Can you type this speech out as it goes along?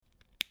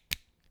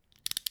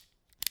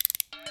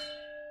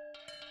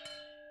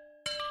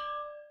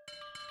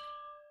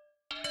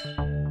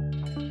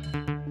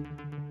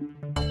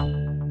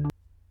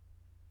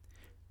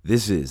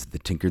This is the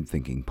Tinkered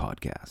Thinking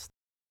Podcast.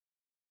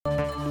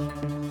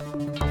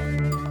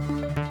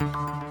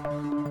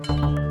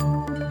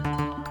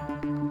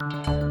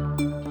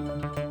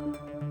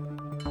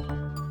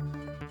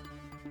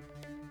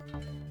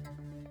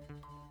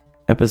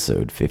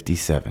 Episode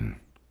 57,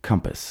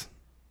 Compass.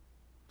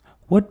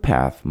 What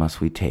path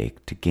must we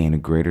take to gain a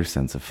greater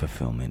sense of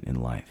fulfillment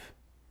in life?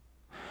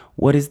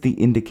 What is the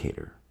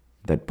indicator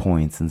that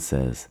points and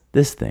says,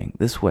 this thing,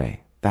 this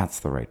way, that's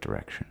the right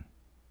direction?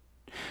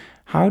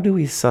 How do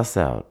we suss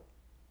out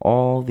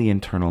all the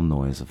internal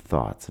noise of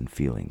thoughts and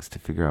feelings to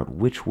figure out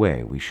which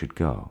way we should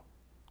go,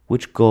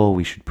 which goal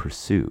we should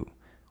pursue,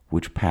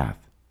 which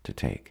path to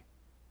take?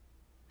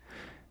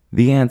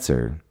 The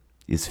answer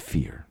is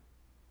fear.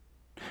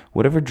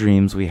 Whatever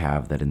dreams we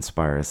have that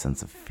inspire a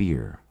sense of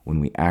fear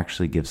when we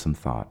actually give some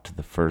thought to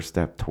the first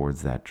step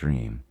towards that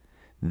dream,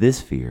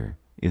 this fear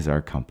is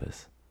our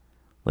compass.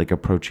 Like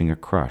approaching a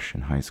crush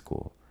in high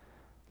school,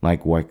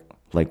 like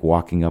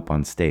walking up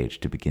on stage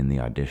to begin the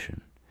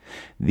audition.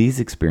 These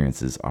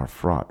experiences are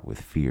fraught with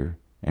fear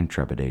and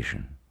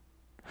trepidation.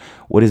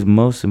 What is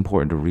most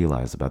important to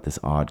realize about this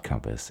odd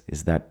compass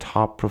is that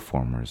top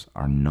performers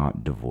are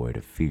not devoid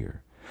of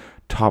fear.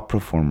 Top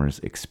performers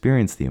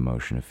experience the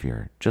emotion of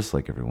fear just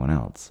like everyone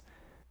else.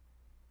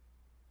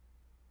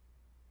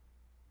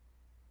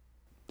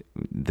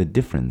 The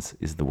difference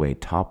is the way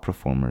top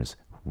performers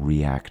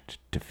react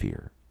to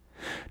fear.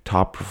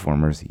 Top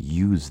performers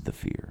use the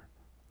fear,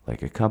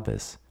 like a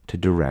compass, to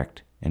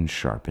direct and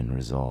sharpen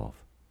resolve.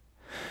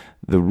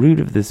 The root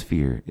of this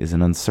fear is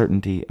an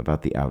uncertainty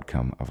about the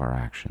outcome of our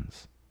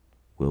actions.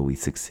 Will we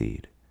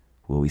succeed?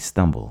 Will we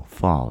stumble,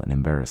 fall, and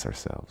embarrass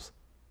ourselves?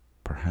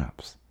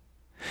 Perhaps.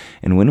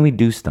 And when we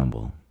do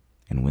stumble,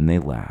 and when they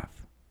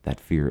laugh,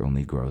 that fear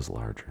only grows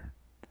larger.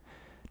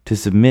 To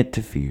submit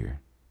to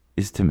fear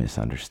is to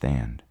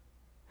misunderstand.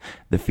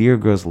 The fear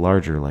grows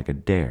larger like a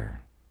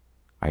dare.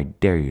 I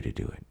dare you to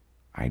do it.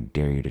 I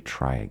dare you to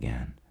try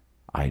again.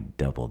 I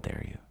double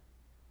dare you.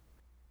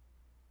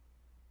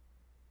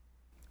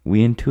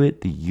 We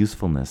intuit the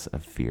usefulness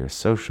of fear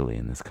socially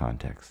in this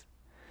context.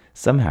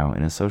 Somehow,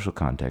 in a social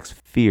context,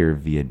 fear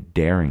via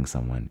daring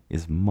someone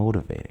is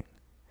motivating.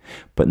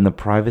 But in the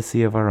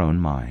privacy of our own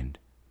mind,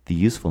 the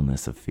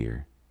usefulness of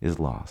fear is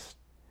lost.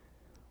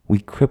 We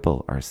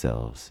cripple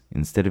ourselves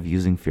instead of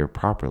using fear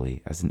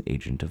properly as an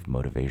agent of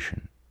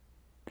motivation.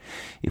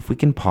 If we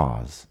can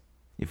pause,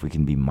 if we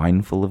can be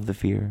mindful of the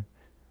fear,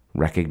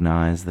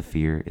 recognize the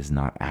fear is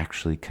not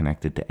actually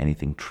connected to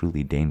anything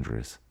truly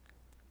dangerous,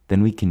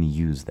 then we can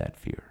use that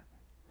fear.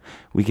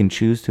 We can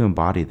choose to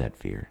embody that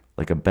fear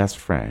like a best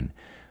friend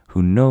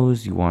who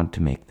knows you want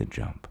to make the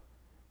jump,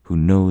 who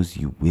knows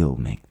you will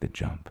make the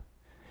jump.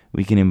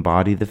 We can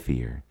embody the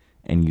fear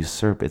and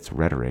usurp its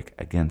rhetoric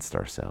against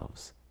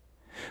ourselves.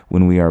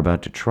 When we are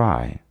about to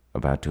try,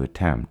 about to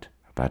attempt,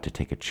 about to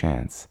take a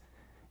chance,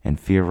 and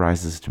fear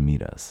rises to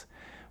meet us,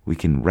 we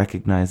can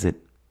recognize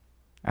it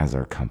as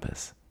our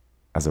compass,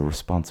 as a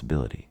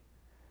responsibility.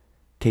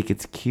 Take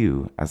its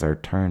cue as our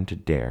turn to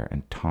dare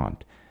and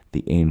taunt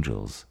the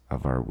angels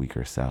of our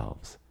weaker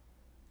selves.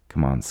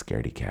 Come on,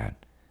 scaredy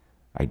cat.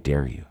 I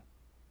dare you.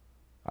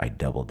 I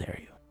double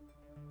dare you.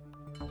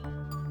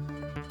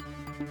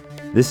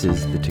 This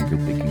is the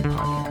Tinkered Thinking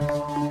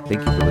Podcast.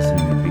 Thank you for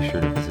listening, and be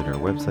sure to visit our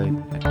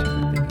website at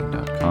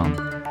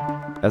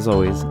tinkeredthinking.com. As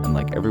always, and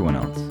like everyone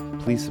else,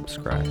 please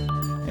subscribe.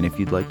 And if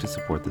you'd like to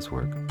support this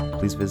work,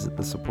 please visit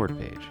the support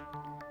page.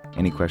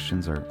 Any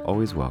questions are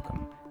always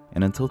welcome.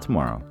 And until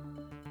tomorrow,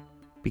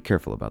 be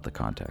careful about the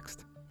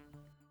context.